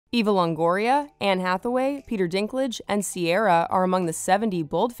Eva Longoria, Anne Hathaway, Peter Dinklage, and Ciara are among the 70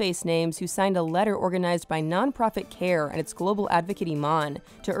 bold-faced names who signed a letter organized by nonprofit Gere and its global advocate Iman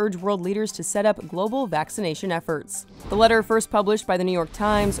to urge world leaders to set up global vaccination efforts. The letter, first published by the New York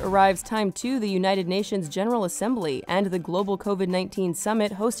Times, arrives timed to the United Nations General Assembly and the global COVID-19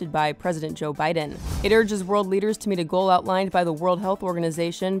 summit hosted by President Joe Biden. It urges world leaders to meet a goal outlined by the World Health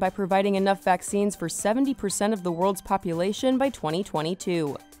Organization by providing enough vaccines for 70% of the world's population by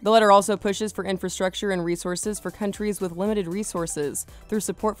 2022. The letter also pushes for infrastructure and resources for countries with limited resources through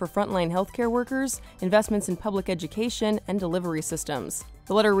support for frontline healthcare workers, investments in public education, and delivery systems.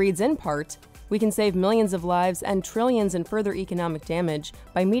 The letter reads in part, "We can save millions of lives and trillions in further economic damage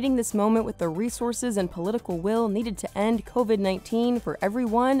by meeting this moment with the resources and political will needed to end COVID-19 for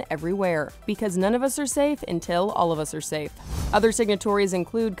everyone, everywhere. Because none of us are safe until all of us are safe." Other signatories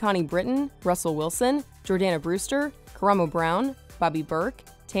include Connie Britton, Russell Wilson, Jordana Brewster, Karamo Brown, Bobby Burke,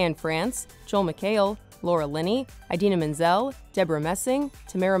 Tan France, Joel McHale, Laura Linney, Idina Menzel, Debra Messing,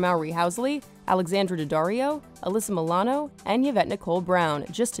 Tamara Mowry-Housley, Alexandra Daddario, Alyssa Milano, and Yvette Nicole Brown,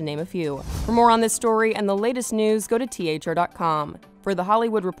 just to name a few. For more on this story and the latest news, go to THR.com. For The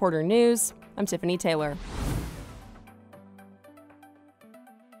Hollywood Reporter News, I'm Tiffany Taylor.